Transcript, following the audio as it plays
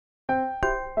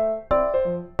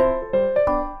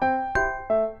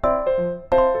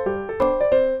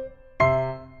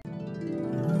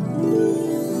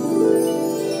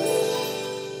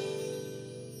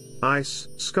Ice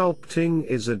sculpting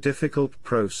is a difficult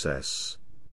process.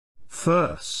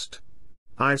 First,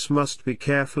 ice must be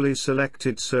carefully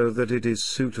selected so that it is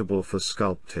suitable for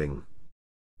sculpting.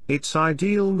 Its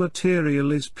ideal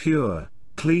material is pure,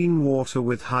 clean water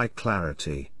with high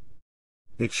clarity.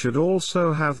 It should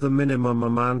also have the minimum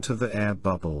amount of air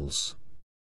bubbles.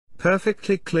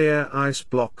 Perfectly clear ice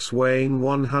blocks weighing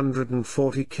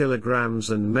 140 kilograms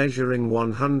and measuring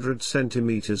 100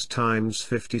 centimeters times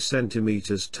 50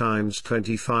 centimeters times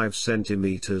 25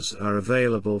 centimeters are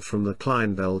available from the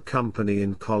Kleinbell Company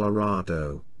in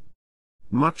Colorado.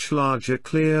 Much larger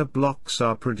clear blocks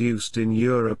are produced in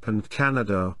Europe and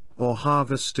Canada, or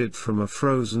harvested from a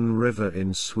frozen river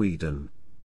in Sweden.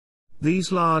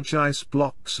 These large ice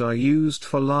blocks are used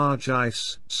for large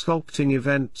ice sculpting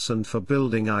events and for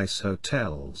building ice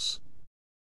hotels.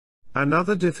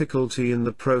 Another difficulty in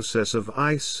the process of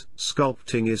ice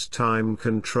sculpting is time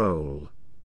control.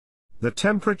 The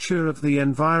temperature of the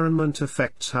environment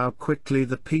affects how quickly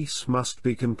the piece must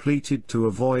be completed to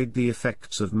avoid the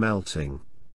effects of melting.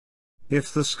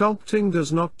 If the sculpting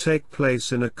does not take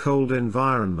place in a cold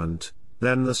environment,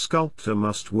 then the sculptor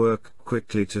must work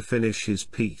quickly to finish his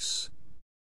piece.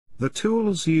 The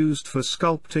tools used for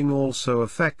sculpting also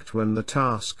affect when the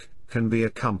task can be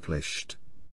accomplished.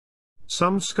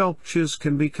 Some sculptures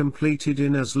can be completed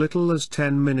in as little as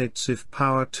 10 minutes if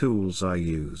power tools are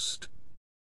used.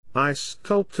 Ice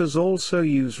sculptors also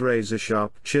use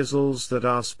razor-sharp chisels that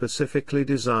are specifically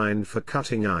designed for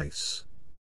cutting ice.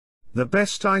 The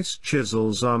best ice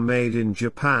chisels are made in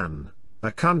Japan,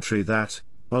 a country that,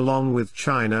 along with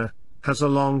China, has a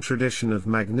long tradition of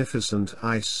magnificent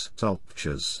ice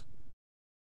sculptures.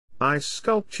 Ice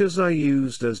sculptures are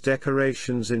used as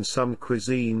decorations in some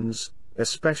cuisines,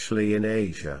 especially in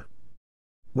Asia.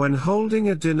 When holding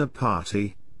a dinner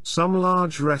party, some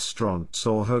large restaurants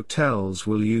or hotels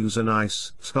will use an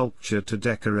ice sculpture to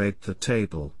decorate the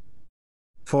table.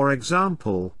 For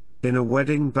example, in a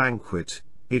wedding banquet,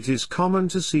 it is common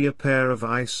to see a pair of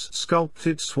ice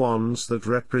sculpted swans that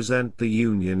represent the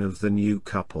union of the new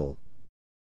couple.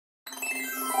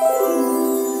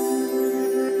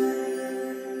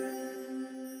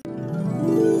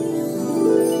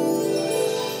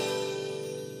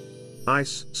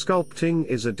 Ice sculpting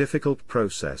is a difficult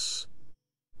process.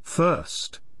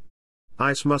 First,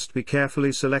 ice must be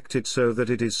carefully selected so that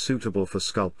it is suitable for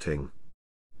sculpting.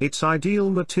 Its ideal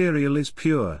material is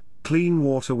pure, clean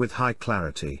water with high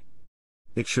clarity.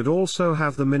 It should also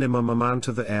have the minimum amount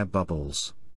of air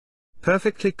bubbles.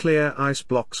 Perfectly clear ice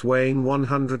blocks weighing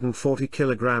 140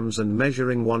 kilograms and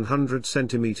measuring 100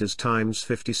 centimeters times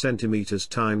 50 centimeters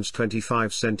times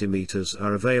 25 centimeters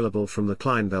are available from the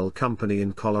Kleinbell Company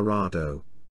in Colorado.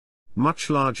 Much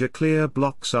larger clear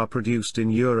blocks are produced in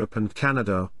Europe and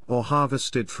Canada, or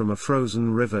harvested from a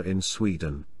frozen river in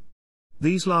Sweden.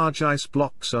 These large ice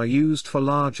blocks are used for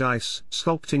large ice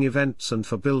sculpting events and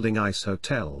for building ice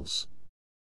hotels.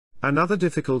 Another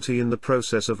difficulty in the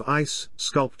process of ice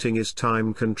sculpting is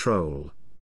time control.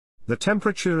 The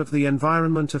temperature of the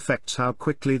environment affects how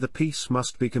quickly the piece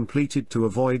must be completed to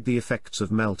avoid the effects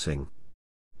of melting.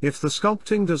 If the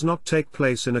sculpting does not take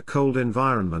place in a cold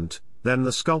environment, then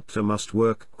the sculptor must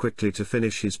work quickly to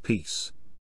finish his piece.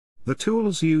 The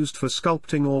tools used for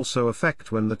sculpting also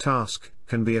affect when the task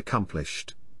can be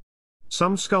accomplished.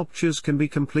 Some sculptures can be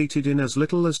completed in as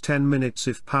little as 10 minutes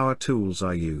if power tools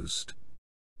are used.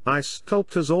 Ice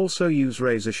sculptors also use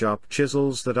razor-sharp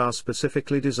chisels that are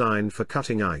specifically designed for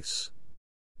cutting ice.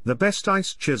 The best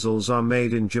ice chisels are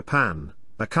made in Japan,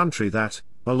 a country that,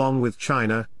 along with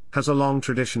China, has a long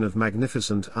tradition of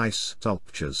magnificent ice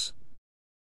sculptures.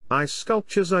 Ice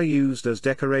sculptures are used as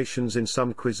decorations in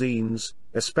some cuisines,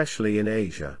 especially in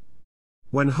Asia.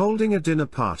 When holding a dinner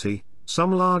party,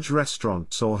 some large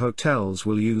restaurants or hotels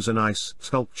will use an ice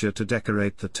sculpture to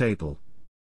decorate the table.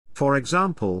 For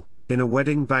example, in a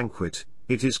wedding banquet,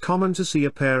 it is common to see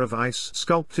a pair of ice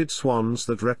sculpted swans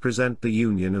that represent the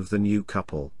union of the new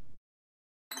couple.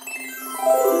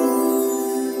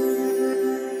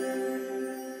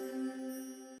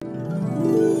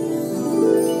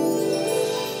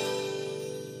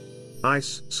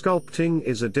 Ice sculpting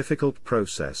is a difficult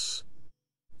process.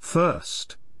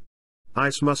 First,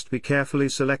 ice must be carefully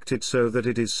selected so that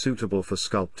it is suitable for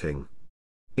sculpting.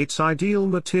 Its ideal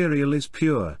material is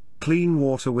pure, clean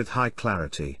water with high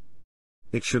clarity.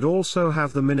 It should also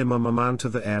have the minimum amount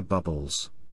of air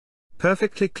bubbles.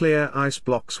 Perfectly clear ice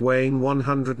blocks weighing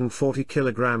 140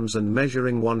 kilograms and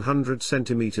measuring 100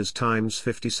 centimeters times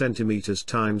 50 centimeters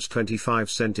times 25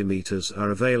 centimeters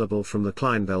are available from the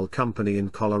Kleinbell Company in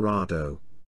Colorado.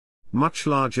 Much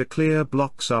larger clear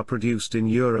blocks are produced in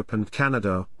Europe and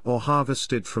Canada, or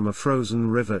harvested from a frozen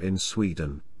river in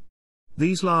Sweden.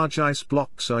 These large ice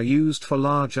blocks are used for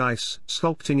large ice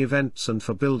sculpting events and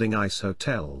for building ice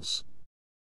hotels.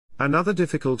 Another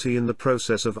difficulty in the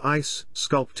process of ice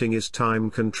sculpting is time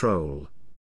control.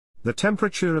 The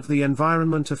temperature of the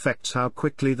environment affects how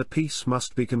quickly the piece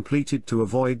must be completed to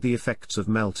avoid the effects of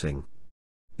melting.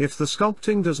 If the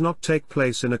sculpting does not take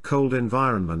place in a cold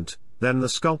environment, then the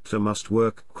sculptor must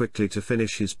work quickly to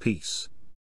finish his piece.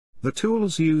 The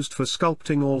tools used for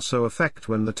sculpting also affect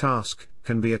when the task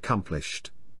can be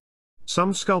accomplished.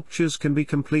 Some sculptures can be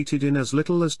completed in as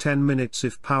little as 10 minutes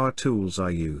if power tools are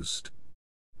used.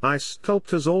 Ice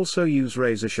sculptors also use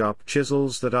razor-sharp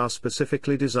chisels that are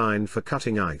specifically designed for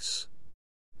cutting ice.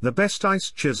 The best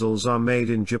ice chisels are made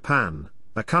in Japan,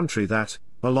 a country that,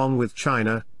 along with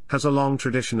China, has a long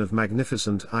tradition of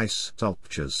magnificent ice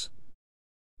sculptures.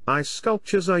 Ice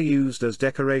sculptures are used as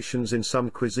decorations in some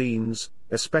cuisines,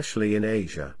 especially in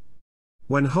Asia.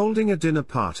 When holding a dinner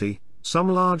party, some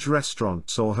large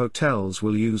restaurants or hotels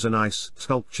will use an ice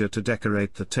sculpture to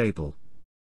decorate the table.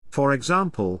 For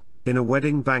example, in a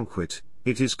wedding banquet,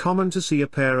 it is common to see a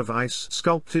pair of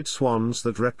ice-sculpted swans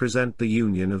that represent the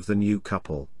union of the new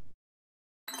couple.